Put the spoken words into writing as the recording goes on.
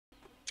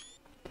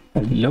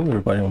Hello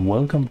everybody and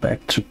welcome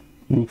back to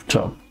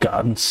Rooftop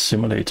Garden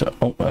Simulator.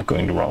 Oh, I'm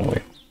going the wrong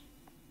way.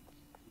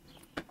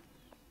 I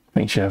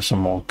think she has some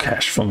more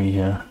cash for me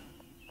here.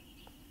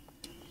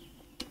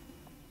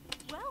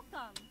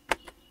 Welcome.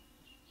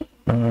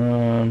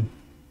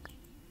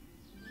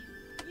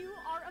 You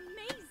are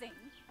amazing.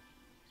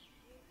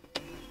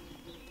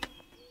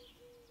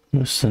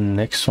 Who's the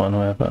next one?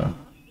 Whoever.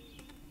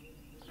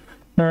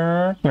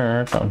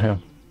 Down here.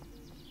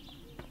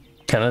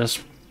 Can I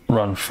just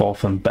run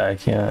forth and back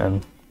here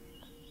and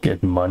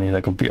get money?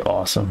 That could be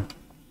awesome.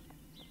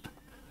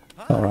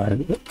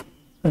 Alright.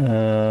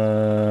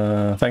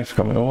 Thanks for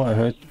coming over. I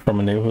heard from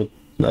a neighborhood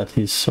that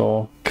he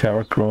saw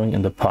carrot growing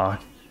in the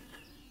park.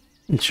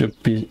 It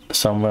should be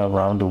somewhere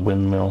around the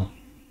windmill.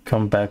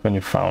 Come back when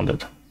you found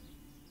it.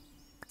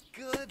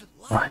 Good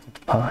luck. Right, the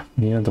park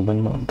near the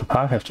windmill. The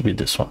park has to be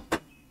this one.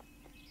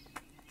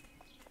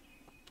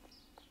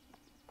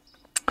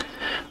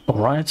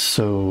 Alright,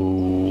 so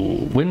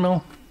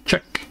windmill,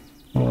 check.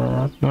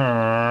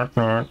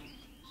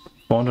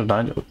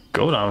 490.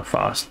 Go down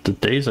fast. The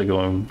days are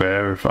going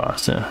very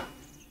fast here.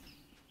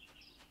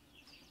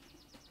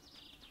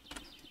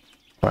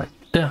 Right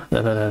there.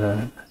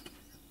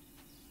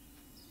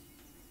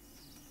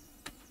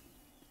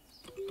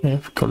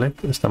 If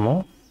collect, is there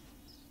more?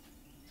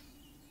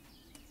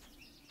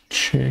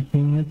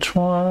 Checking it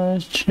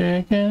twice,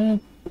 checking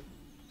it.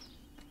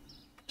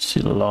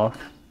 See the lock.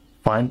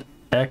 Find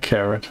a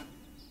carrot.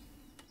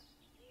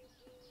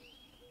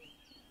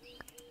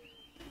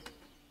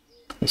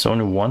 There's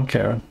only one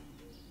carrot.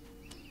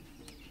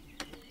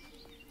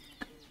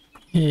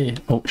 Yeah.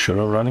 Oh, should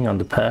I running on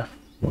the path?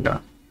 Oh my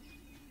god.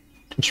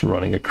 Just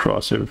running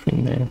across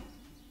everything there.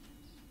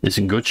 It's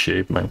in good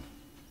shape, man.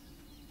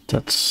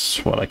 That's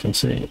what I can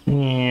say.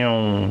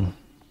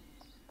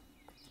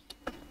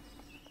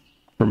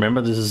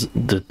 Remember, this is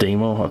the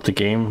demo of the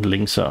game.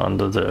 Links are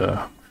under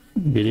the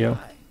video. If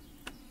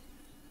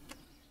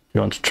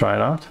you want to try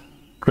it out.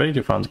 Great,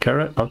 you found the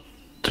carrot. Up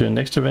to your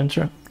next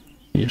adventure.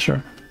 Yeah,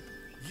 sure.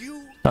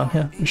 Down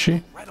here, is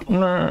she?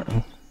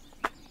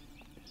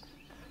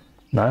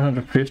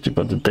 950,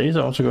 but the days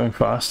are also going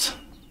fast.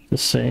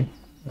 Just say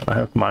I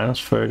have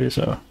minus 30,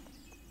 so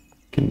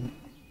can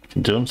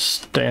don't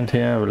stand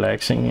here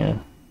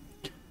relaxing.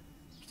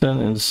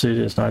 Stand in the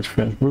city is nice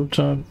friends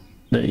rooftop.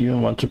 They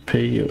even want to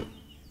pay you.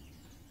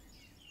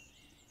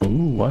 Ooh,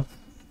 what?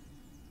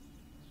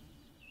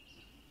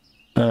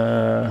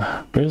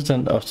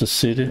 President of the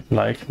city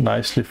like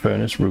nicely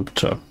furnished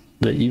rooftop.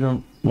 They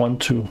even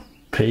want to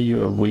pay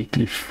you a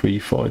weekly fee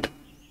for it.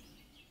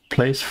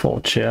 Place 4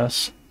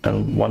 chairs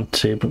and 1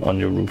 table on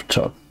your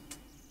rooftop.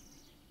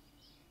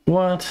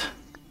 What?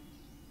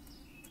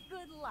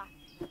 Good luck.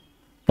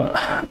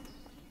 But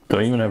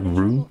don't even have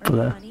room for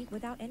that. Money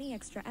without any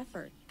extra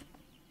effort.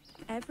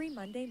 Every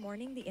Monday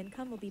morning, the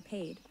income will be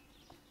paid.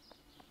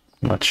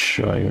 Not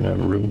sure I even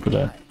have room for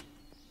that.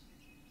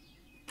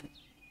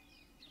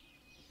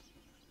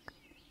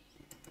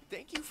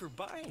 Thank you for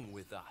buying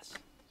with us.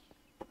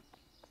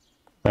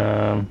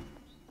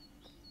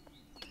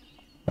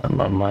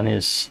 My money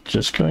is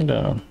just going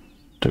down.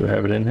 Do we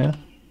have it in here?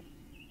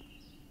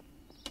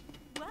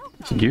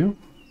 Welcome. Is it you?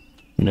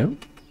 No.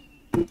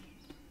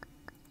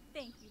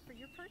 Thank you for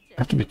your purchase.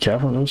 I have to be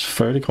careful. Those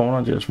 30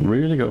 corners just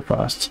really go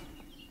fast.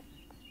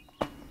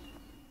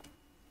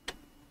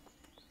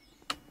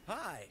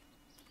 Hi.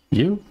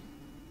 You?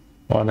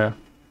 One there.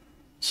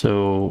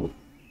 So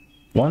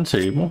 1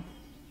 table.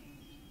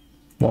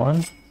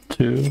 1,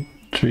 2,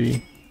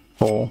 3,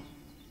 4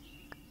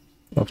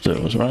 of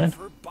those, right?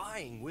 For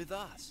buying with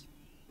us.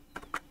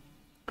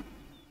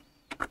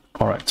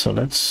 All right, so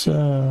let's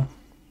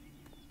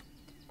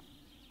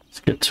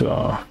get to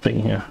our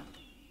thing here.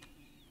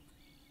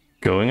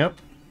 Going up.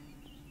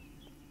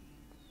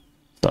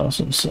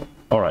 Thousands.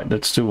 All right,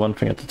 let's do one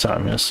thing at a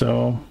time here.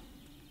 So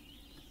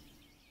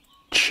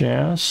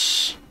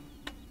chairs.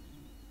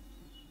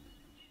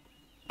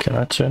 Can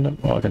I turn them?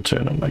 Oh, I can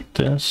turn them like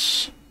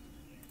this.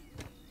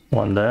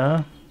 1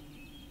 there.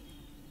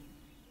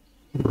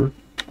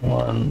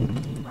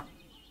 1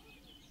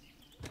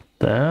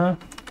 there.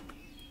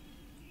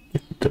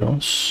 Get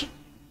those.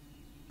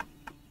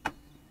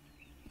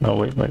 No,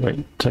 wait.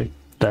 Take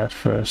that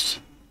first.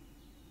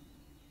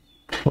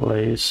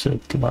 Place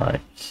it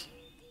like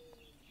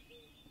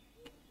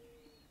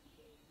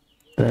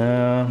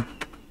there.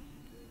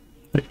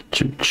 Take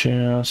 2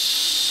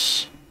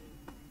 chairs.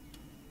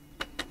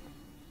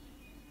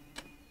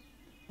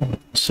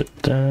 Sit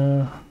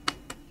there.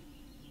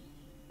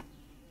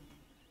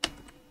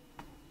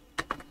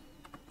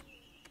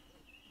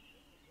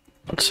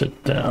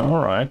 Sit there.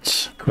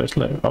 Alright. Quest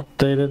level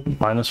updated.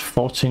 Minus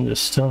 14 is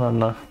still not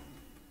enough.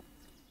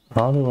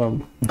 How do I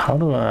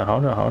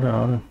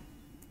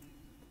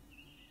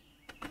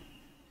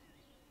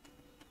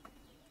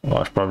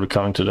Oh, it's probably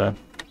coming to that.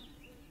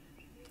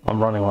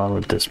 I'm running around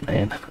with this,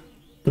 man.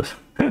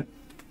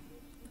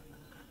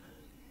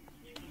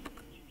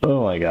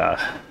 Oh my god.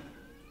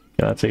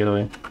 Can I take it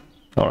away?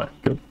 Alright,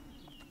 good.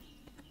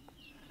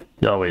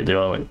 The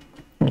other way.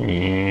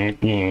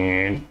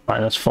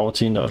 Minus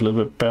 14, that was a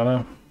little bit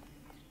better.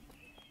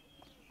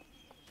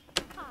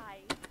 Hi.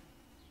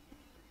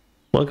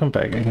 Welcome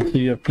back. I can see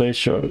you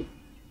place your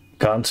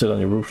garden set on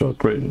your rooftop.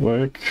 Great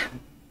work.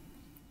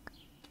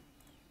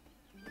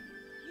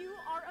 You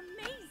are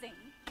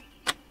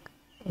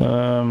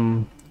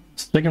amazing.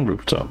 Second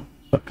rooftop.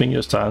 I think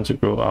it's time to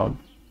grow out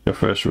your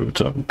first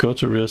rooftop. Go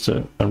to real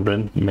estate and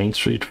rent Main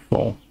Street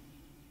 4.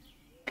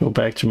 Go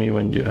back to me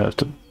when you have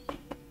to.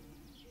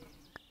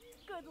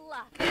 Good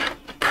luck.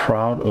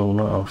 Proud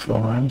owner of.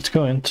 Alright, let's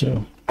go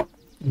into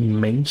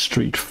Main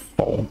Street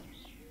 4.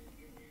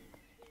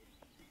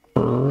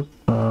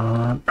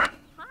 Hi.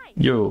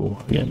 Yo,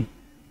 again.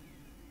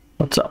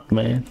 What's up,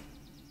 man?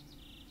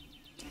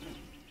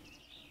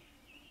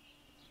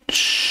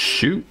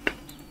 Shoot.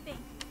 Thank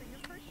you for your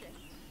purchase.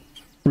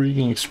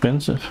 Freaking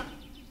expensive.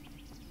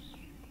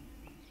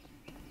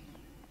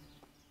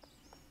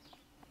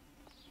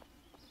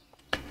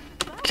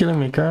 Killing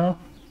me, girl.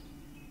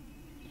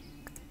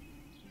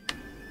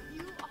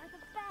 You are the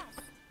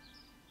best.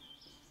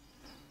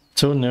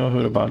 Told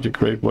neighborhood about your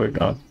great work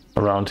out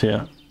around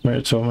here.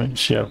 Mary told me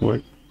she had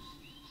work.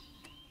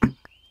 Good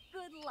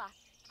luck.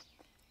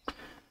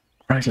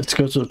 Right, let's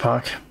go to the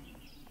park.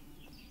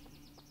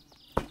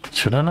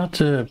 Should I not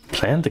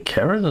plant the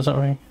carrot or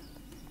something?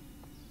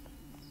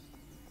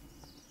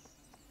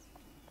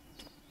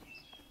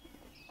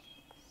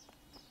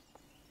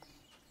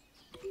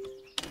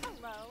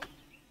 Hello.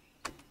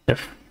 Yes.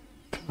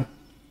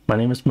 My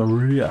name is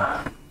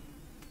Maria.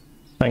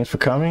 Thanks for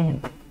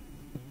coming.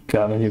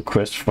 Got a new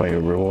quest for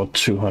your reward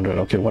 200.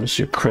 Okay, what is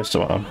your quest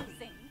about? Amazing.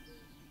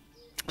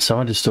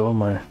 Somebody stole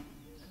my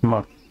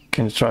mug.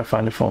 Can you try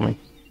find it for me?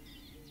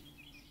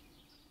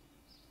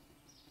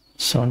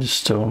 Somebody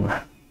stole me.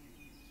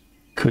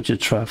 Could you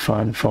try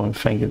find it for me?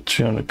 Thank you.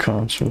 300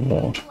 coins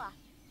reward. Good luck.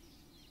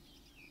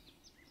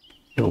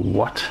 Yo,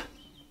 what?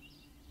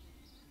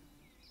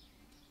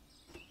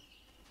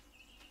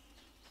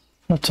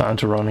 No time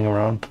to running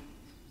around.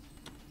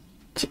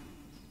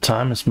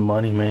 Time is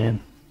money,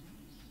 man.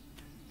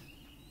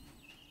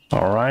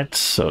 Alright,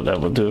 so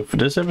that will do it for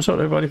this episode,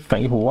 everybody.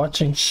 Thank you for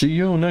watching. See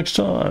you next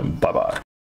time. Bye bye.